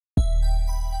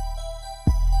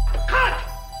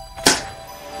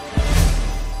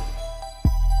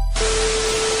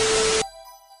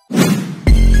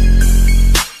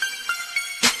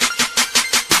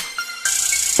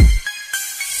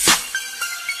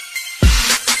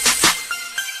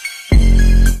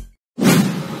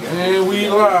And we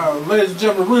live. Ladies and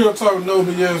gentlemen, Realtalk No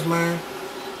BS, man.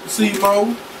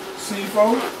 C-Mo,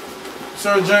 C4,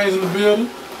 Sir James in the building.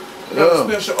 We got a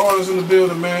special artist in the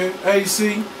building, man. Aye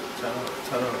Cee. And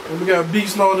we got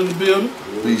Beastmode in the building.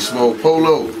 Beastmode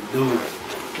Polo.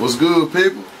 What's good,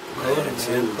 people?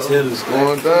 It's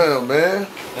going down, man.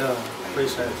 Yeah,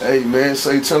 appreciate it. Hey, man,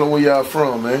 tell them where y'all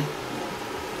from, man.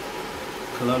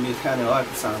 Columbia County,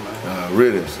 Arkansas, man.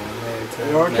 Really?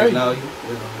 Okay.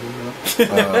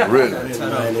 Really?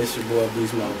 Man, it's your boy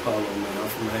Beastmode Polo, man. I'm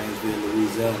from Haynesville,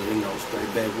 Louisiana. You know,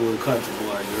 straight backwood country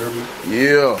boy. You heard me?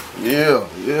 Yeah,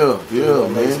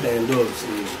 man. Stand up,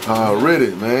 see.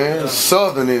 Really, man. It's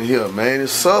southern in here, man.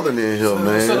 It's southern in here,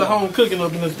 man. Instead of home cooking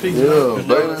up in this piece. Yeah,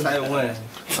 baby.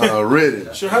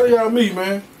 Really. So how do y'all meet,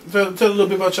 man? Tell a little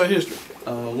bit about your history.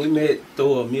 We met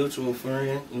through a mutual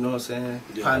friend, you know what I'm saying?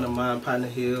 Partner of mine, Partner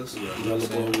Hills. You know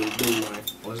what I'm saying?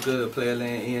 What's good, Player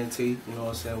Land ENT, you know what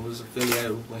I'm saying? We was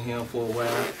affiliated with him for a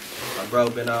while. My bro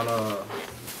been on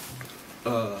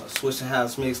Switching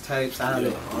House mixtapes out of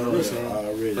it, you know what I'm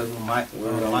saying? Playing with Michael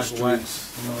Watts, you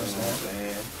know what I'm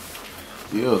saying?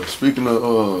 Yeah, speaking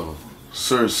of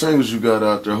certain singles you got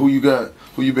out there, who you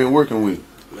been working with?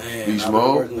 Man, I've been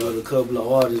working with a couple of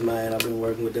artists, man. I've been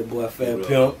working with that boy Fat Pimp,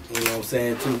 you know what I'm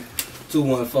saying?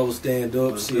 214 stand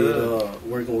up, shit.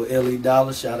 Working with L.E.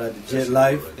 Dollar, shout out to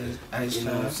Reallyfe, you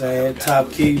know what I'm saying? Top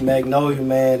Key, Magnolia,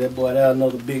 man. That boy, that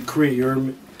another big crit, you heard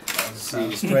me?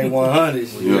 See, straight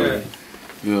 100s.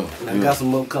 Yeah. I got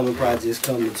some upcoming projects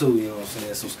coming too, you know what I'm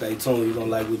saying? So stay tuned. You don't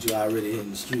like what you already hit in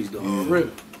the streets, though. Really?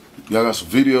 Y'all got some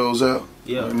videos out?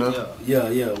 Yeah.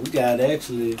 We got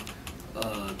actually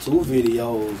 2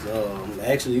 videos.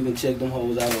 Actually, you can check them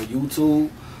hoes out on YouTube,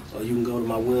 or you can go to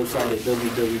my website at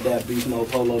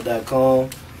www.beastmodepolo.com.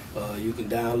 You can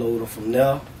download them from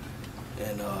there.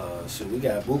 And shit, we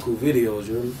got buku videos,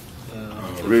 you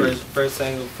know. Really? First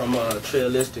single from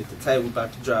Realistic, the tape we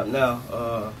about to drop now.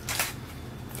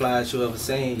 Flyest you ever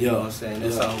seen, you know what I'm saying?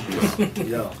 That's all. You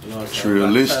know what I'm saying?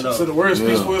 Realistic. So the word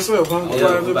speaks for itself, huh? We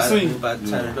about to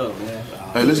turn it up, man.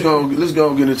 Hey, let's go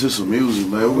get into some music,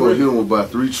 man. We're gonna hit them with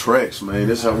about 3 tracks, man.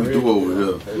 That's how we do over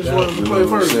here. Which one to play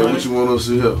first, man? What you want us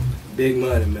to hear? Big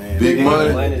Money, man. Big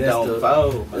Money? Don't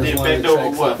fold.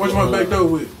 Which one back door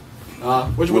with?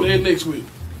 Which one to hit next week?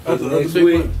 Next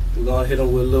week, we're gonna hit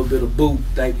them with a little bit of boot.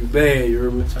 Thank you, bad. You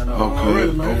heard me?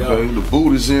 Okay. The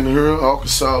boot is in here.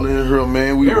 Arkansas in here,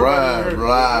 man. We ride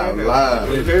live.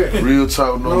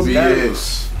 Realtalk No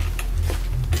BS.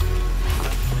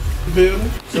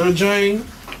 Building. Sir James,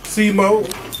 C-Mo.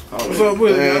 What's up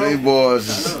with it, man? These boys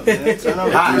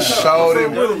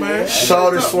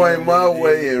shorty swing my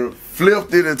way and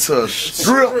flipped it into a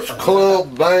strip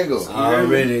club banger.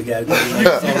 Already got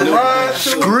It's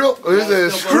a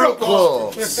strip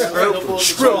club.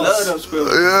 Strip.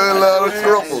 Yeah, a lot of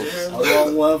strippers. I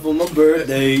want one for my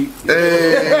birthday.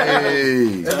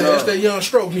 Hey. That's that young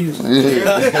stroke music.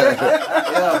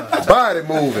 Body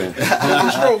moving.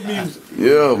 Stroke music.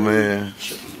 Yeah, man.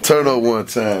 Turn up one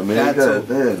time, man.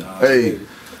 Hey.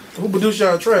 Who produced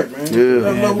y'all track, man? Yeah.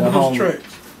 Let them know who produced the tracks.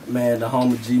 Man, the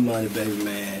homie G Money, baby,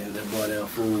 man. That boy that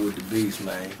fool with the beast,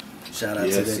 man. Shout out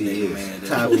to that nigga, man.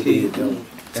 Top kid, though.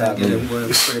 Top kid.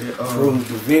 Cruz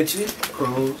Da Vinci.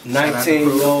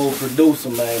 19-year-old producer,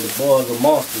 man. The boy's a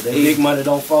monster. That Big Money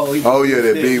don't fall. Oh, yeah,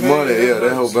 that Big Money. Yeah,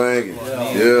 that whole banging.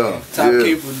 Yeah. Top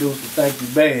kid producer, thank you,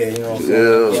 bad. You know what I'm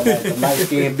saying? Yeah. Light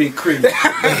skin, big creep. I'm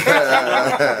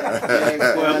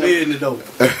in it, though.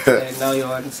 Know your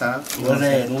Arkansas.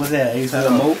 What's that? Ace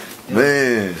Mo?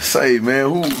 Man,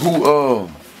 who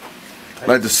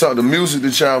like the music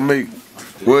that y'all make,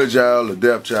 where'd y'all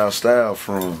adapt y'all style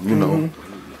from, you know?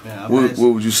 What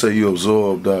would you say you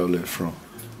absorbed all that from?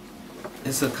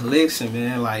 It's a collection,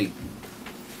 man, like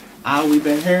all we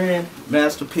been hearing,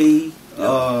 Master P,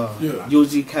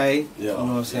 UGK, you know what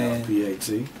I'm saying? PAT.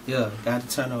 Yeah, got to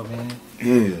turn up, man.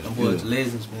 Yeah. Them boys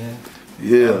legends, man.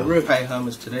 Yeah. Really pay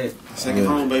homage to that. Second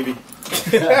home, baby.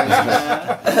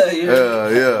 Yeah.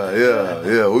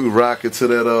 We rock it to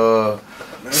that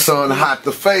Sun Hot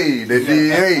to Fade, that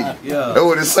D8. Yeah. That's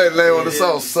what it say, name on the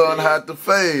song, Sun Hot to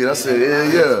Fade. I said,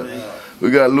 yeah.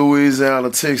 We got Louisiana,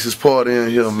 Texas party in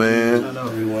here, man.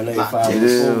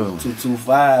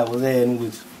 318-524-225 was adding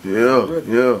with you. Yeah.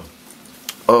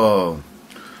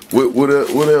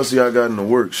 What else y'all got in the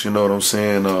works, you know what I'm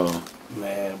saying? Man,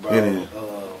 bro.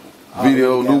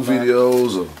 New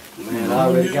videos or? Man, I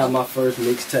already got my first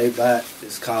mixtape out.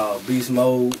 It's called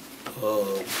Beastmode.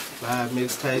 Live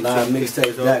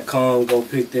mixtape.com. Go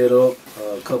pick that up.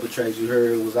 A couple tracks you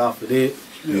heard was off of it.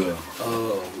 Yeah.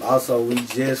 Also, we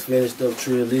just finished up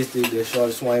Realistic. That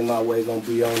Shorty Swing My Way gonna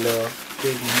be on there.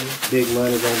 Big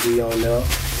Money gonna be on there.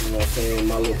 You know what I'm saying?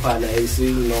 My little partner AC,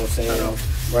 you know what I'm saying?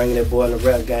 Bringing that boy in the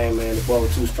rap game, man. The boy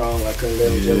was too strong. I couldn't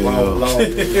let him just roam along.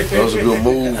 That was a good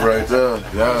move right there.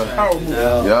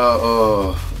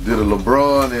 Y'all did a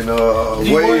LeBron and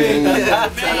Wade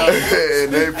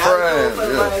and they prime.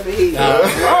 I'm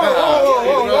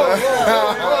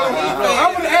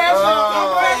gonna ask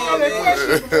that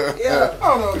question.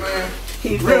 Hold on, man.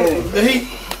 The Heat.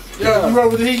 Yeah, you roll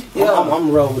with the Heat? Yeah,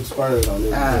 I'm rolling with the Spurs on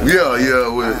this.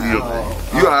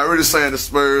 You already saying the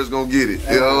Spurs gonna get it.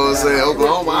 You know what I'm saying?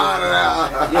 Oklahoma out of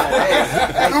there.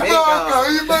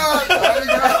 You back.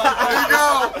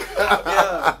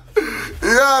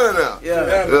 You out of there.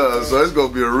 Yeah, so it's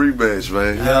gonna be a rematch,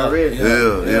 man. Yeah, really.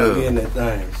 Yeah. Getting that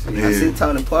thing. I see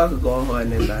Tony Parker going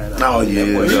hard in that thing. Oh, yeah.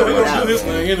 He gonna do his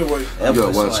thing anyway. You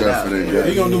gotta watch out for that guy.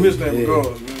 He gonna do his thing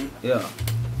regardless, man. Yeah.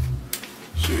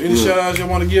 Any shout outs you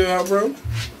want to give out, bro?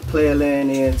 Player Land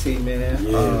NT, man.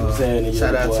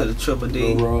 Shout out to the Triple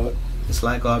D. It's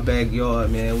like our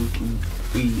backyard, man.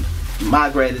 We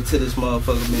migrated to this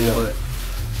motherfucker, man, but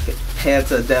had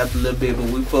to adapt a little bit, but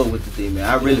we fuck with the D, man.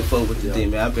 I really fuck with the D,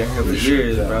 man. I've been here for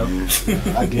years, bro.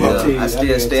 I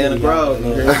still stay in the grove,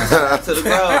 man. Shout out to the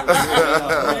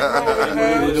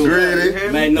grove.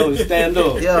 Greedy. Man, no, stand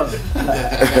up. Yeah.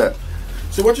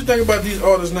 So what you think about these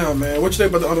artists now, man? What you think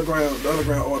about the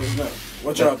underground artists now?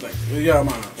 What y'all think? Y'all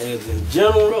mind? As in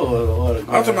general or the I'm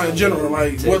talking about in general.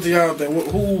 Like, what do y'all think?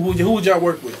 Who would y'all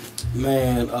work with?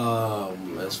 Man,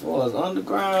 as far as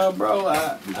underground, bro,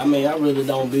 I mean, I really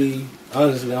don't be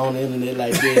honestly on the internet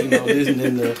like that, you know,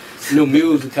 listening to new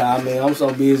music. I mean, I'm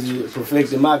so busy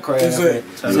perfecting my craft and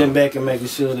sitting back and making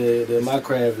sure that my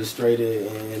craft is straight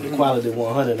and the quality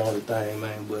 100 on the thing,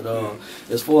 man. But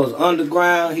as far as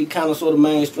underground, he kind of sort of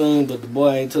mainstream, but the boy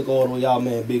ain't took all the way out,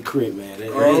 man. Big Crit, man.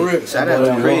 Really? Shout out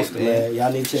to Chris, man.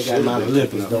 Y'all need to check out Mount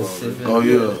Olympus, though. Oh,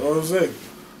 yeah. What was that?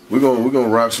 We're gonna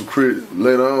rock some Crit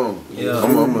later on. Yeah.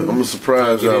 I'm gonna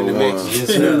surprise y'all with one. Yes,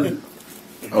 sir.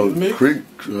 Oh, Crit,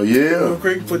 yeah.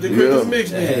 Crit, put the Crit in the mix,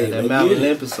 Hey, that Mount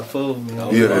Olympus is full, you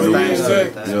know. Yeah,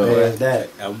 That.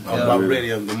 I'm about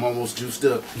ready. I'm almost juiced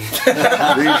up.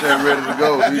 DJ ready to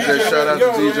go. DJ, shout out to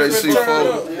DJ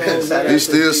C4. He's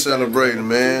still celebrating,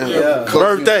 man. Yeah.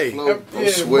 Birthday. I'm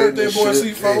sweating birthday and boy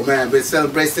shit. C4. Hey, man, been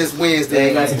celebrating since Wednesday.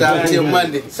 Ain't got to stop until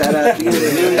Monday. Shout out to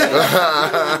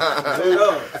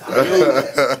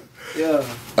you. Yeah.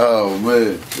 Oh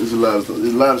man, there's a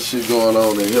lot of shit going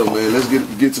on in here, man. Let's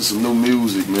get to some new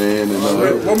music, man. And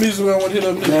what music I want to hit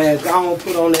up? Man, I don't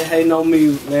put on that Hey No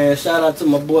music, man. Shout out to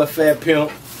my boy Fat Pimp.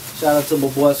 Shout out to my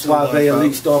boy Suave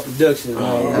Elite Star Productions,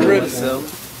 man.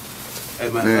 Hey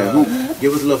man,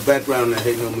 give us a little background on that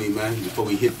Hey No Me, man, before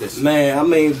we hit this. Man, I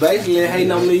mean, basically, Hey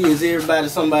No Me is everybody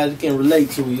somebody can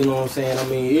relate to, you know what I'm saying? I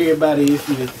mean, everybody, if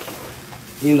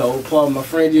you know, pardon my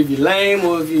friend, if you're lame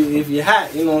or if you're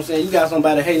hot, you know what I'm saying? You got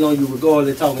somebody hating on you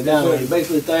regardless, talking down on you.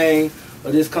 Basically, the thing,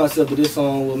 or this concept of this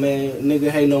song, well, man, nigga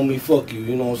hating on me, fuck you,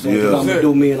 you know what I'm saying? Because I'm going to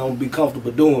do me and I'm going to be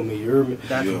comfortable doing me, you heard me?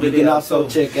 You can also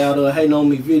check out Hating On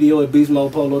Me video at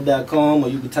beastmodepolo.com, or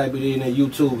you can type it in at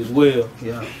YouTube as well.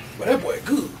 Yeah. But that boy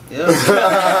good. Yeah.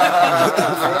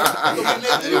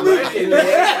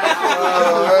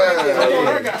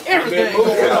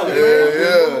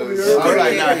 All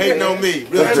right, now, Hating On Me.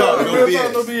 Real talk, no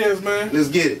BS. No BS, man. Let's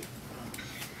get it.